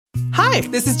Hi,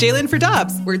 this is Jalen for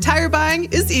Dobbs, where tire buying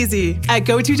is easy. At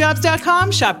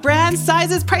GoToDobbs.com, shop brands,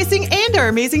 sizes, pricing, and our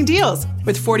amazing deals.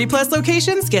 With 40-plus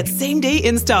locations, get same-day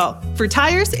install. For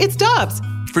tires, it's Dobbs.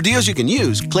 For deals you can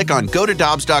use, click on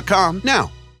GoToDobbs.com now.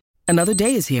 Another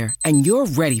day is here, and you're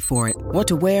ready for it. What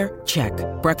to wear? Check.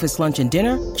 Breakfast, lunch, and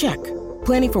dinner? Check.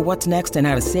 Planning for what's next and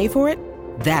how to save for it?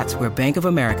 That's where Bank of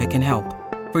America can help.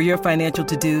 For your financial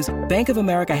to-dos, Bank of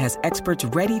America has experts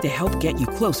ready to help get you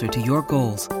closer to your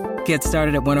goals. Get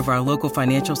started at one of our local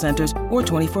financial centers or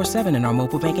 24/7 in our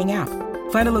mobile banking app.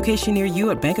 Find a location near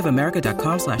you at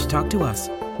bankofamerica.com/talktous.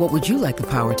 What would you like the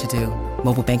power to do?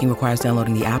 Mobile banking requires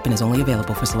downloading the app and is only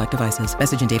available for select devices.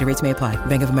 Message and data rates may apply.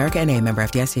 Bank of America N.A., member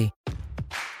FDIC.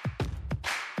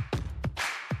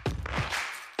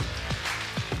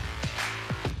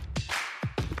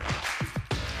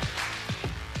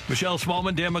 Michelle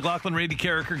Smallman, Dan McLaughlin, Randy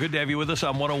Carricker, good to have you with us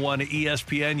on 101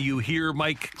 ESPN. You hear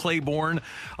Mike Claiborne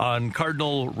on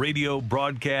Cardinal radio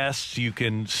broadcasts. You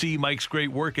can see Mike's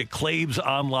great work at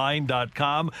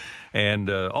ClaibsOnline.com and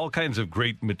all kinds of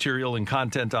great material and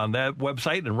content on that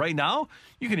website. And right now,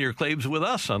 you can hear Claibs with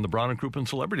us on the Brown and Crouppen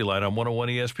Celebrity Line on 101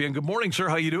 ESPN. Good morning, sir.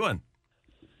 How you doing?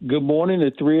 Good morning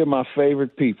to three of my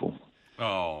favorite people.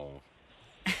 Oh.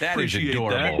 That is Appreciate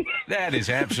adorable. That is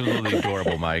absolutely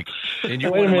adorable, Mike. And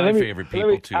you're Wait a one of minute, my let me- favorite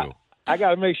people, too. I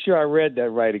got to make sure I read that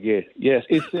right again. Yes,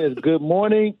 it says, good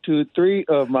morning to three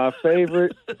of my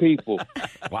favorite people.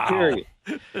 Wow. Period.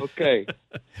 Okay.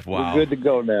 Wow. We're good to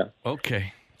go now.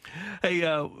 Okay. Hey,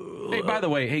 Hey, by the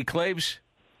way, hey, Claibs.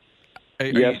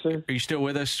 Yes, sir. Are you still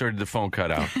with us, or did the phone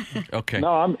cut out? Okay.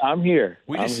 No, I'm here.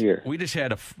 I'm here. We just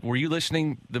had were you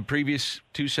listening the previous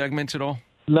two segments at all?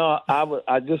 No,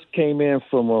 I just came in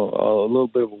from a little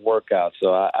bit of a workout,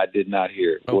 so I did not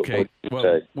hear it. Okay. What did you Well,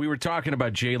 say? we were talking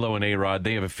about J-Lo and A-Rod.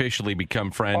 They have officially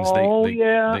become friends. Oh, They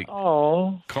yeah.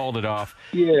 Oh, called it off.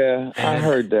 yeah. I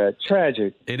heard that.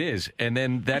 Tragic. It is. And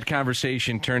then that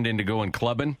conversation turned into going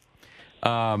clubbing.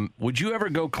 Would you ever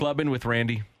go clubbing with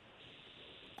Randy?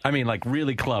 I mean, like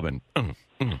really clubbing.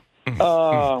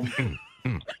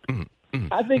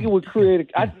 I think it would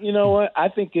create you know what? I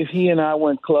think if he and I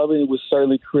went clubbing, it would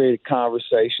certainly create a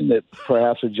conversation that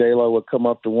perhaps a J-Lo would come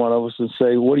up to one of us and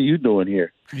say, what are you doing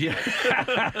here? Yeah.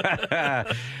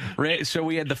 So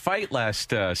we had the fight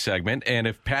last segment, and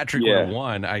if Patrick would have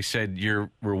won, I said your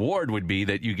reward would be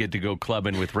that you get to go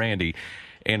clubbing with Randy.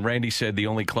 And Randy said the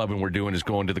only clubbing we're doing is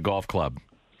going to the golf club.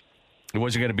 It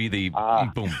wasn't going to be the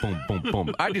boom, boom, boom,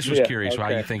 boom. I just was curious how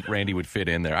you think Randy would fit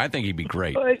in there. I think he'd be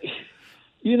great. But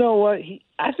you know what?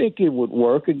 I think it would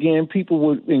work. Again, people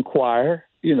would inquire,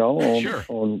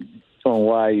 on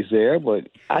why he's there. But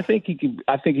I think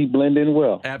he'd blend in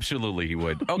well. Absolutely, he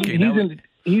would. Okay,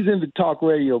 he's in the talk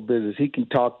radio business. He can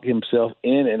talk himself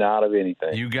in and out of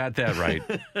anything. You got that right.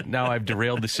 Now I've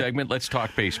derailed the segment. Let's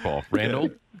talk baseball. Randall?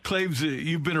 Claibs,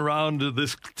 you've been around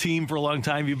this team for a long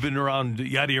time. You've been around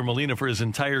Yadier Molina for his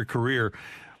entire career.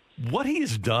 What he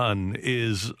has done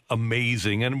is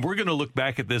amazing, and we're going to look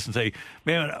back at this and say,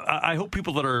 man, I hope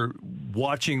people that are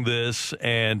watching this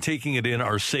and taking it in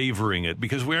are savoring it,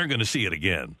 because we aren't going to see it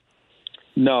again.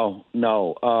 No.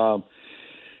 The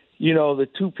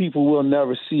two people we'll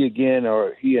never see again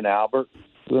are he and Albert.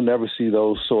 We'll never see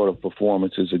those sort of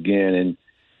performances again. And,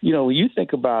 when you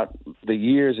think about the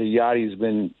years that Yadi's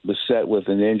been beset with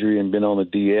an injury and been on the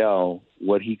DL,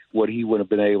 what he would have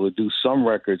been able to do, some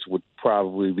records would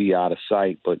probably be out of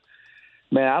sight. But,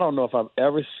 man, I don't know if I've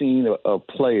ever seen a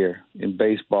player in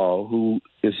baseball who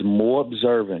is more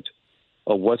observant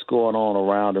of what's going on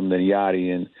around him than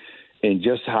Yadi, and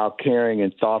just how caring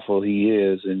and thoughtful he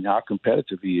is and how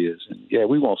competitive he is. And, yeah,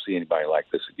 we won't see anybody like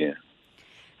this again.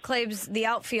 Claibs, the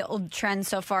outfield trend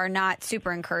so far not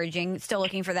super encouraging. Still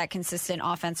looking for that consistent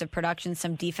offensive production,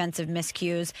 some defensive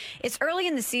miscues. It's early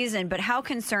in the season, but how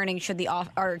concerning should the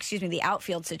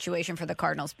outfield situation for the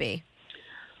Cardinals be?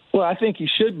 Well, I think you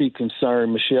should be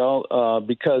concerned, Michelle,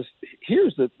 because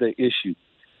here's the issue.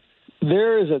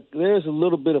 There's a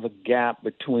little bit of a gap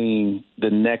between the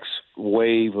next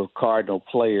wave of Cardinal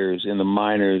players in the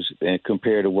minors and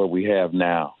compared to what we have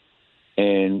now.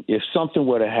 And if something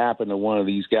were to happen to one of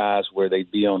these guys where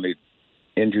they'd be on the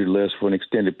injured list for an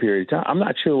extended period of time, I'm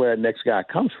not sure where that next guy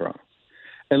comes from.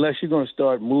 Unless you're going to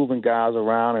start moving guys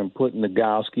around and putting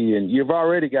Nogowski, and you've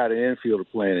already got an infielder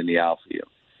playing in the outfield.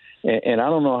 And I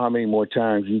don't know how many more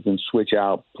times you can switch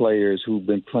out players who've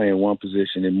been playing one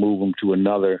position and move them to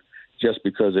another just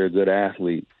because they're a good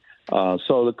athlete.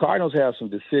 So the Cardinals have some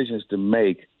decisions to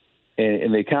make,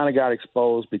 and they kind of got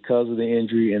exposed because of the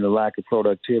injury and the lack of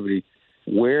productivity.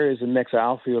 Where is the next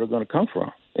outfielder going to come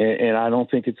from? And I don't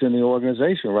think it's in the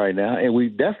organization right now. And we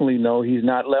definitely know he's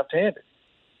not left-handed.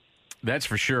 That's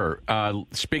for sure.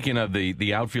 Speaking of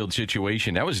the outfield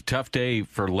situation, that was a tough day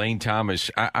for Lane Thomas.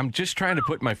 I'm just trying to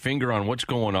put my finger on what's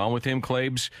going on with him,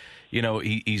 Claibs. You know,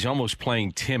 he's almost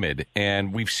playing timid,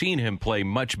 and we've seen him play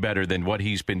much better than what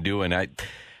he's been doing. I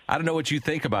don't know what you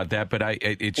think about that, but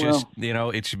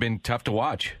it's been tough to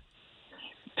watch.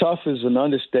 Tough is an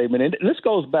understatement. And this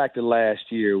goes back to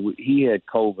last year. He had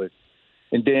COVID.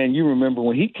 And, Dan, you remember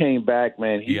when he came back,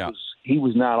 man, he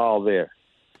was not all there.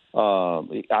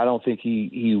 I don't think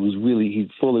he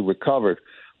fully recovered.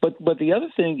 But the other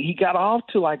thing, he got off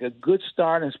to like a good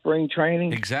start in spring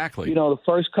training. Exactly. You know, the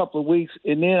first couple of weeks,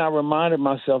 and then I reminded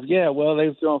myself, they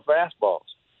were throwing fastballs.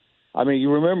 I mean,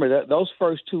 you remember that those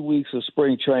first 2 weeks of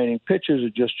spring training, pitchers are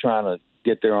just trying to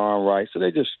get their arm right, so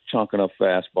they're just chunking up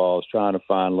fastballs, trying to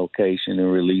find location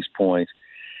and release points.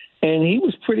 And he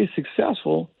was pretty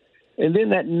successful. And then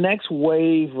that next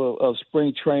wave of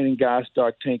spring training, guys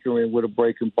start tinkering with a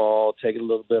breaking ball, taking a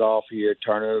little bit off here,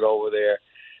 turning it over there.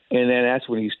 And then that's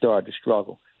when he started to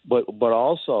struggle. But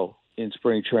also in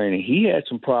spring training, he had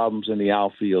some problems in the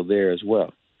outfield there as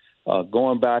well.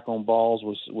 Going back on balls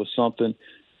was something.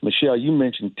 Michelle, you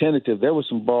mentioned tentative. There were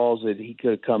some balls that he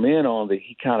could have come in on that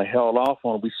he kind of held off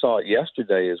on. We saw it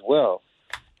yesterday as well.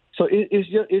 So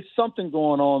it's something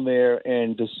going on there.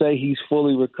 And to say he's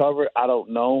fully recovered, I don't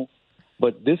know.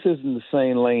 But this isn't the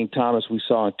same Lane Thomas we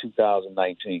saw in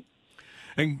 2019.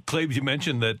 And Claibs, you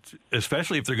mentioned that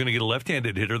especially if they're going to get a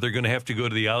left-handed hitter, they're going to have to go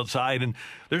to the outside. And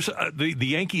there's the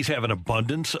Yankees have an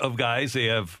abundance of guys. They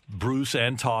have Bruce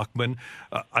and Tauchman.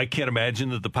 I can't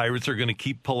imagine that the Pirates are going to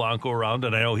keep Polanco around.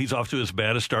 And I know he's off to as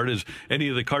bad a start as any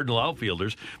of the Cardinal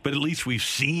outfielders, but at least we've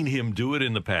seen him do it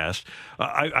in the past.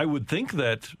 I would think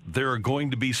that there are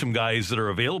going to be some guys that are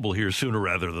available here sooner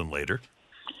rather than later.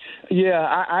 Yeah,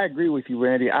 I agree with you,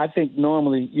 Randy. I think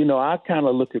normally, I kind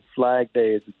of look at Flag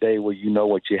Day as a day where you know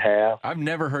what you have. I've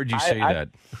never heard you say that.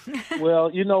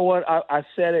 Well, you know what? I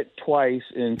said it twice,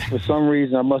 and for some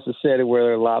reason I must have said it where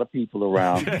there are a lot of people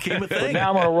around. It became a thing. But now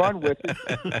I'm going to run with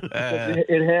it.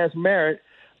 It has merit.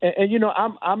 And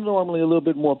I'm normally a little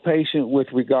bit more patient with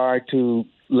regard to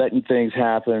letting things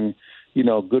happen.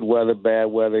 Good weather, bad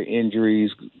weather,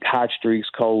 injuries, hot streaks,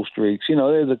 cold streaks.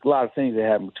 There's a lot of things that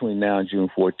happen between now and June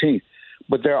 14th.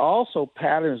 But there are also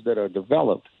patterns that are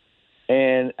developed.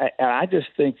 And I just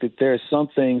think that there are some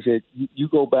things that you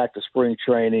go back to spring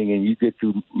training and you get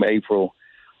through April,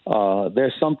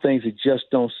 there's some things that just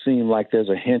don't seem like there's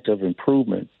a hint of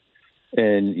improvement.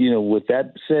 And, with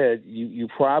that said, you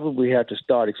probably have to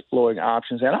start exploring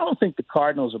options. And I don't think the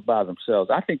Cardinals are by themselves.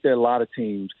 I think there are a lot of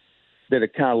teams that are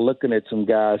kind of looking at some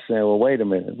guys saying, well, wait a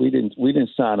minute, we didn't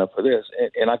sign up for this.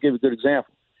 And I'll give you a good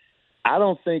example. I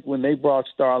don't think when they brought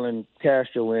Starlin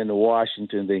Castro into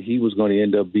Washington that he was going to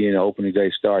end up being an opening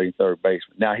day starting third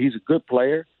baseman. Now, he's a good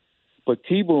player, but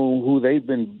T-Boone, who they've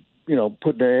been,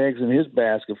 putting their eggs in his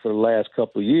basket for the last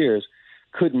couple of years,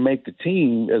 couldn't make the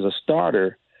team as a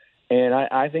starter. And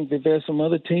I think that there's some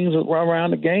other teams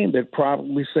around the game that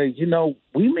probably say,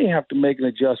 we may have to make an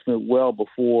adjustment well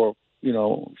before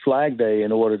Flag Day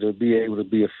in order to be able to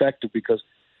be effective, because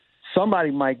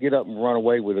somebody might get up and run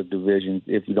away with a division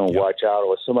if you don't watch out,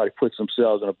 or somebody puts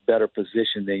themselves in a better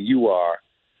position than you are.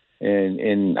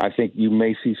 And I think you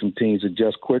may see some teams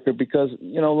adjust quicker because,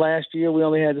 last year we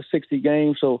only had the 60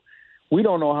 games, so we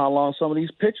don't know how long some of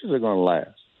these pitchers are going to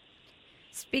last.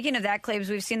 Speaking of that, Claibs,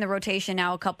 we've seen the rotation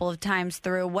now a couple of times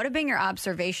through. What have been your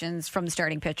observations from the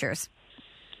starting pitchers?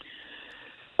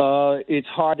 It's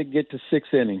hard to get to 6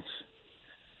 innings.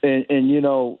 And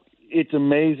it's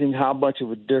amazing how much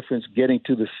of a difference getting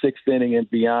to the 6th inning and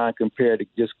beyond compared to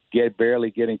just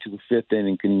barely getting to the 5th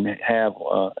inning can have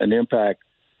an impact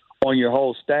on your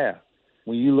whole staff.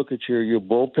 When you look at your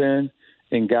bullpen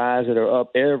and guys that are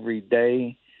up every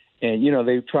day, and,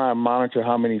 they try and monitor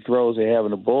how many throws they have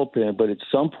in the bullpen, but at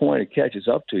some point it catches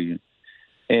up to you.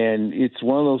 And it's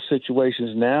one of those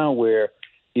situations now where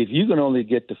if you can only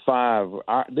get to 5,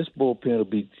 this bullpen will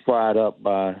be fried up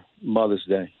by Mother's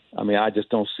Day. I mean, I just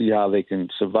don't see how they can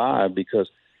survive because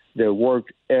they're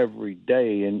worked every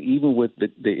day. And even with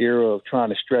the era of trying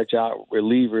to stretch out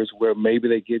relievers where maybe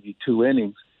they give you 2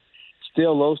 innings,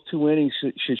 still those 2 innings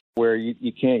should where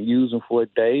you can't use them for a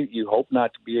day. You hope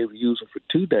not to be able to use them for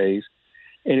 2 days.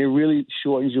 And it really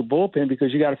shortens your bullpen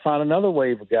because you got to find another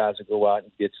wave of guys to go out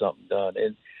and get something done.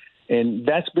 And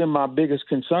that's been my biggest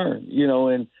concern,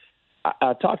 and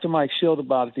I talked to Mike Schilt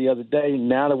about it the other day.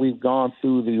 Now that we've gone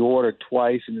through the order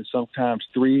twice and then sometimes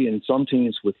 3 and some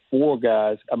teams with 4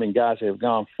 guys that have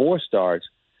gone 4 starts,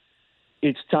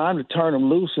 it's time to turn them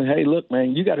loose and, hey, look,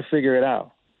 man, you got to figure it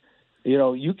out.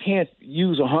 You can't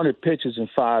use 100 pitches in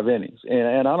 5 innings.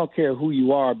 And I don't care who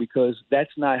you are, because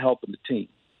that's not helping the team.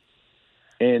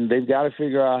 And they've got to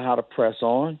figure out how to press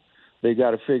on. They've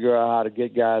got to figure out how to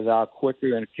get guys out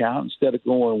quicker in a count instead of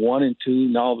going 1-2,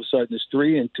 and all of a sudden it's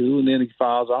 3-2, and then he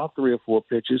fouls off 3 or 4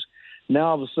 pitches. Now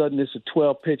all of a sudden it's a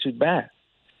 12-pitch at bat.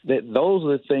 Those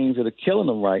are the things that are killing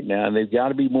them right now, and they've got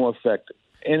to be more effective.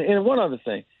 And one other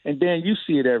thing, and Dan, you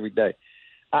see it every day.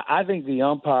 I think the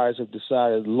umpires have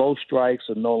decided low strikes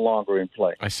are no longer in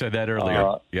play. I said that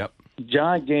earlier. Yep.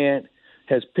 John Gant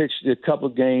has pitched a couple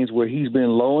of games where he's been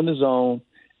low in the zone,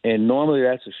 and normally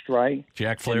that's a strike.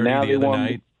 Jack Flaherty the other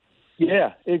night.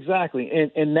 Yeah, exactly.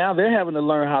 And now they're having to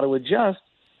learn how to adjust,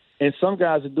 and some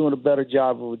guys are doing a better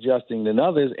job of adjusting than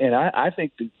others. And I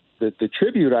think the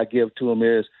tribute I give to them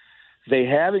is they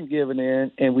haven't given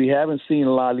in, and we haven't seen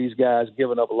a lot of these guys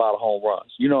giving up a lot of home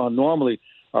runs. Normally,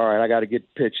 all right, I got to get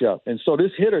the pitch up. And so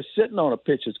this hitter's sitting on a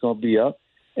pitch that's going to be up,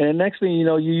 and the next thing you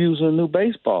know, you're using a new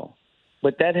baseball.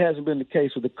 But that hasn't been the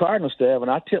case with the Cardinal staff, and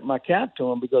I tip my cap to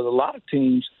them, because a lot of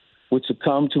teams would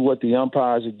succumb to what the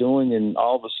umpires are doing, and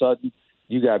all of a sudden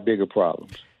you got bigger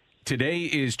problems. Today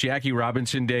is Jackie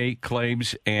Robinson Day,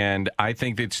 Claibs, and I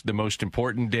think it's the most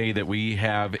important day that we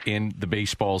have in the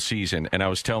baseball season. And I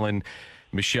was telling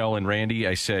Michelle and Randy,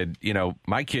 I said,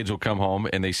 my kids will come home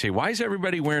and they say, why is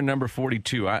everybody wearing number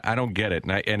 42? I don't get it.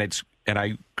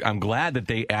 I'm glad that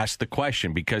they asked the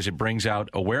question, because it brings out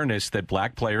awareness that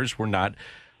black players were not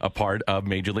a part of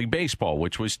Major League Baseball,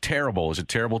 which was terrible. It was a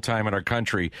terrible time in our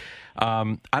country.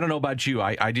 I don't know about you.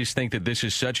 I just think that this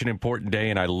is such an important day,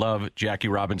 and I love Jackie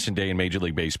Robinson Day in Major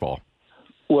League Baseball.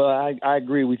 Well, I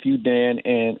agree with you, Dan,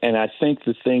 and I think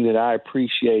the thing that I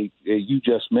appreciate you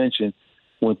just mentioned,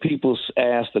 when people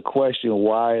ask the question,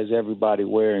 why is everybody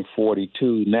wearing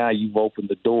 42, now you've opened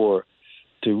the door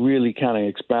to really kind of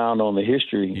expound on the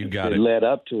history that led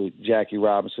up to Jackie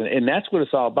Robinson. And that's what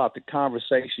it's all about, the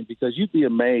conversation, because you'd be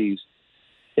amazed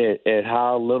at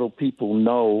how little people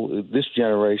know this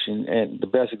generation. And the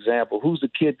best example, who's the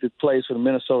kid that plays for the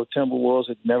Minnesota Timberwolves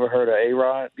that never heard of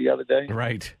A-Rod the other day?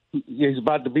 Right. He's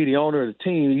about to be the owner of the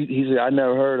team. He said, I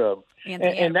never heard of him.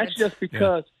 And that's just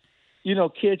because,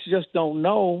 kids just don't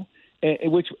know,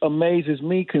 which amazes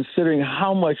me, considering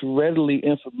how much readily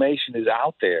information is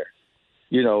out there.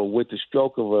 With the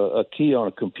stroke of a key on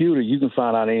a computer, you can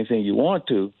find out anything you want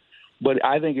to. But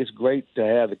I think it's great to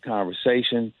have the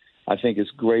conversation. I think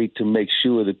it's great to make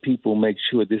sure that people make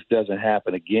sure this doesn't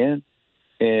happen again.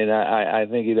 And I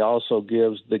think it also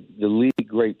gives the league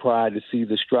great pride to see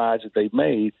the strides that they've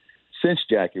made since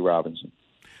Jackie Robinson.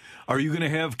 Are you going to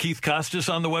have Keith Costas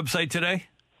on the website today?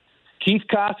 Keith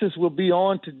Costas will be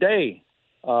on today.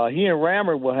 He and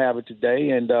Rammer will have it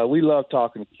today, and we love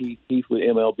talking to Keith. Keith with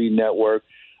MLB Network.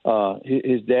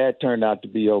 His dad turned out to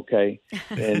be okay,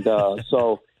 and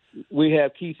so we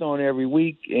have Keith on every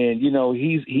week. And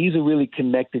he's a really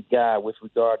connected guy with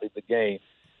regard to the game.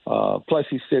 Plus,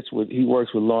 he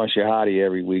works with Lauren Shehadi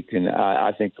every week, and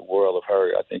I think the world of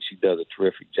her. I think she does a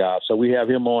terrific job. So we have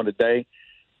him on today.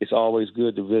 It's always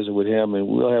good to visit with him, and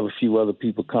we'll have a few other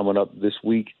people coming up this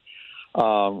week.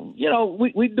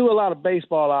 We do a lot of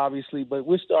baseball, obviously, but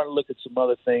we're starting to look at some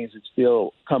other things that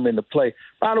still come into play.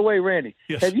 By the way, Randy,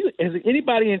 yes. Has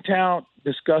anybody in town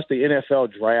discussed the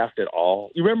NFL draft at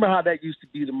all? You remember how that used to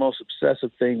be the most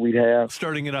obsessive thing we'd have?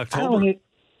 Starting in October.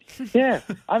 Because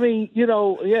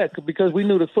we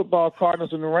knew the football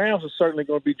Cardinals and the Rams were certainly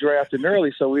going to be drafting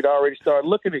early, so we'd already started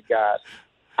looking at guys.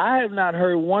 I have not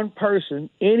heard one person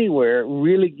anywhere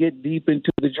really get deep into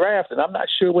the draft, and I'm not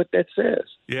sure what that says.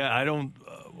 Yeah, I don't.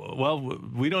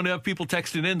 We don't have people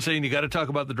texting in saying you got to talk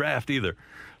about the draft either.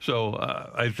 So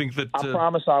I think that. I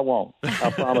promise I won't. I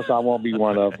promise I won't be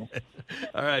one of them.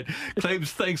 All right.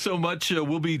 Claibs, thanks so much.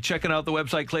 We'll be checking out the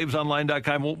website,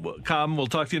 claibsonline.com. We'll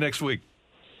talk to you next week.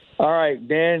 All right,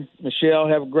 Dan, Michelle,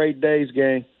 have a great day,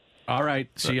 gang. All right.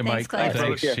 See you, Mike.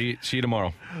 Thanks. See you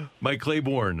tomorrow. Mike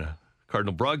Claiborne,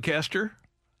 Cardinal broadcaster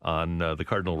on the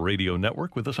Cardinal Radio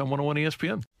Network, with us on 101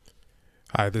 ESPN.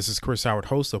 Hi, this is Chris Howard,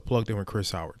 host of Plugged In with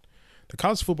Chris Howard. The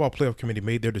College Football Playoff Committee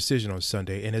made their decision on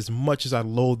Sunday, and as much as I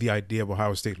loathe the idea of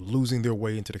Ohio State losing their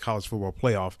way into the College Football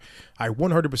Playoff, I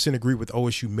 100% agree with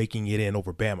OSU making it in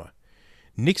over Bama.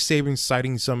 Nick Saban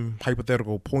citing some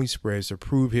hypothetical point spreads to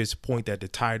prove his point that the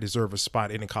Tide deserve a spot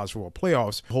in the College Football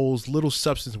Playoffs holds little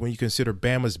substance when you consider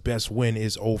Bama's best win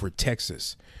is over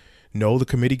Texas. No, the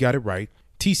committee got it right.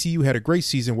 TCU had a great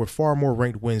season with far more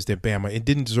ranked wins than Bama and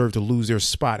didn't deserve to lose their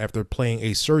spot after playing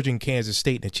a surging Kansas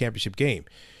State in a championship game.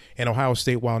 And Ohio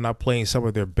State, while not playing some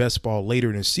of their best ball later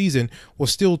in the season,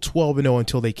 was still 12-0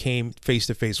 until they came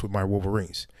face-to-face with my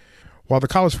Wolverines. While the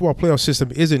college football playoff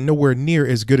system isn't nowhere near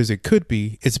as good as it could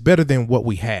be, it's better than what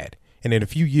we had. And in a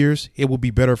few years, it will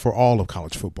be better for all of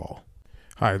college football.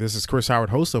 Hi, this is Chris Howard,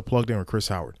 host of Plugged In with Chris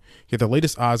Howard. Get the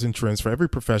latest odds and trends for every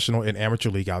professional and amateur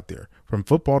league out there. From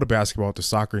football to basketball to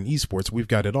soccer and esports, we've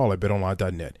got it all at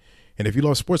BetOnline.net. And if you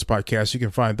love sports podcasts, you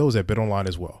can find those at BetOnline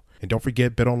as well. And don't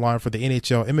forget BetOnline for the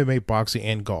NHL, MMA, boxing,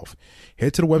 and golf.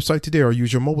 Head to the website today or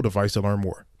use your mobile device to learn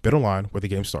more. BetOnline, where the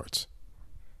game starts.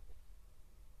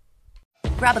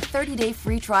 Grab a 30-day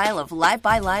free trial of Live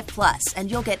by Live Plus, and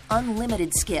you'll get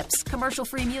unlimited skips,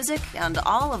 commercial-free music, and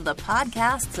all of the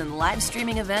podcasts and live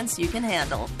streaming events you can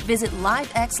handle. Visit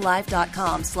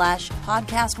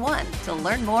livexlive.com/podcast1 to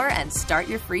learn more and start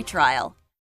your free trial.